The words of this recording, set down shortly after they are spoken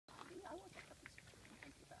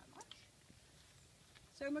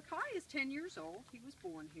So Mackay is 10 years old. He was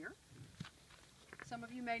born here. Some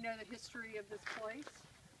of you may know the history of this place,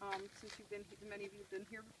 since many of you have been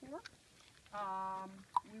here before.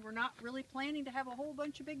 We were not really planning to have a whole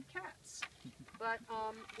bunch of big cats, but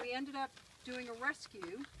we ended up doing a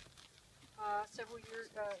rescue several years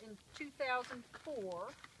in 2004.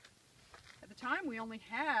 At the time, we only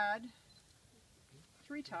had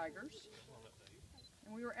 3 tigers,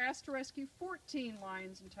 and we were asked to rescue 14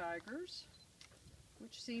 lions and tigers,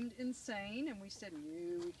 which seemed insane, and we said,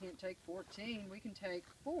 no, we can't take 14, we can take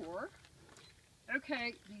 4.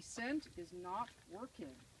 Okay, the scent is not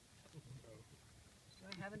working. Do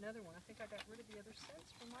I have another one? I think I got rid of the other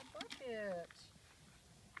scents from my bucket.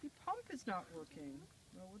 The pump is not working.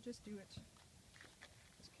 Well, we'll just do it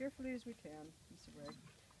as carefully as we can, Miss Ray.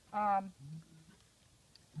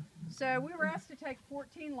 So we were asked to take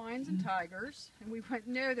 14 lions and tigers, and we went,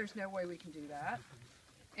 no, there's no way we can do that.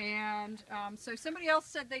 And so somebody else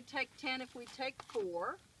said they'd take 10 if we take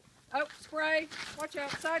 4. Oh, spray, watch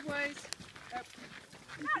out, sideways. Oh,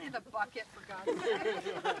 not in the bucket, for God's sake.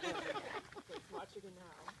 Watching it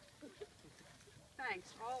now.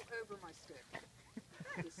 Thanks, all over my stick.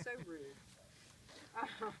 That is so rude. Are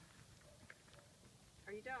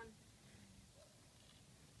you done?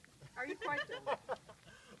 Are you quite done? I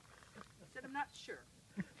said I'm not sure.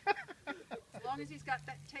 As long as he's got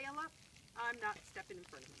that tail up, I'm not stepping in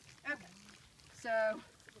front of him. Okay, so,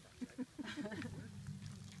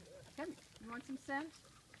 come here. You want some scent?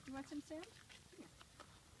 You want some scent? Here.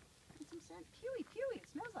 Want some scent? Pewy, pewy, it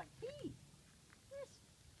smells like pee. Yes.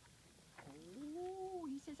 Oh,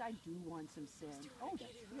 he says I do want some scent. Oh,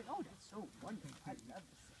 that's good. Oh, that's so wonderful. I love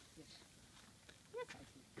the scent. Yes, yes I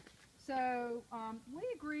do. So, we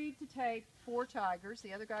agreed to take 4 tigers.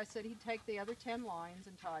 The other guy said he'd take the other 10 lions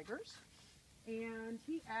and tigers. And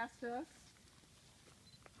he asked us,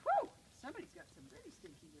 whew, somebody's got some really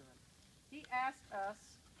stinky urine. He asked us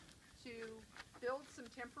to build some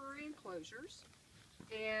temporary enclosures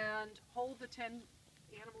and hold the 10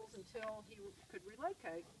 animals until he could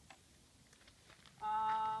relocate.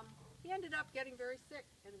 He ended up getting very sick,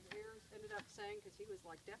 and his heirs ended up saying, because he was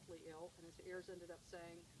like deathly ill, and his heirs ended up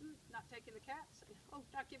saying, not taking the cats, and, oh,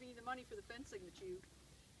 not giving you the money for the fencing that he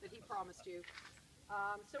promised you.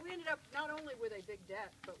 So we ended up not only with a big debt,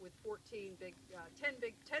 but with 10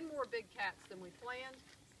 more big cats than we planned.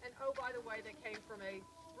 And oh, by the way, they came from a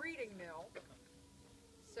breeding mill.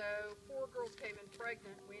 So 4 girls came in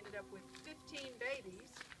pregnant. We ended up with 15 babies.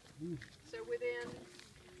 So within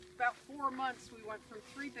about 4 months, we went from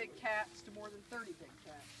 3 big cats to more than 30 big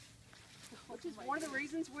cats. Which is one of the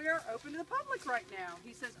reasons we are open to the public right now.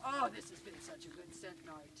 He says, oh, this has been such a good scent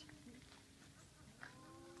night.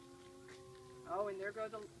 Oh, and there go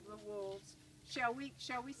the wolves. Shall we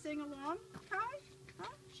sing along, Kai? Huh?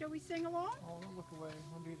 Shall we sing along? Oh, don't look away. I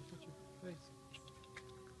want you to touch your face.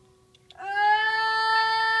 Oh!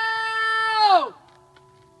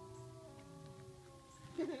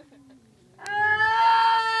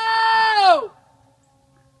 Oh!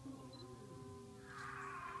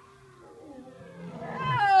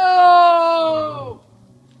 Oh!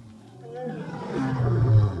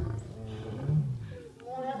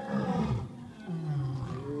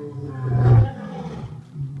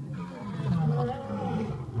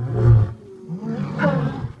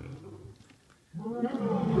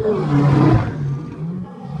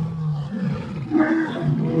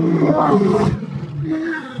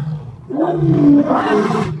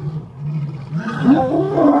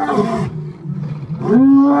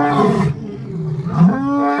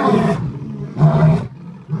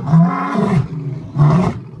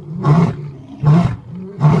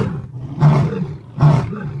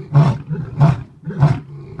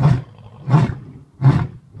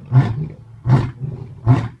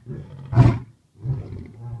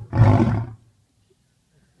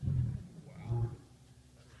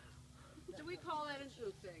 Do we call that a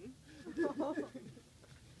thing?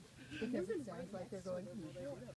 Because it sounds like they're going.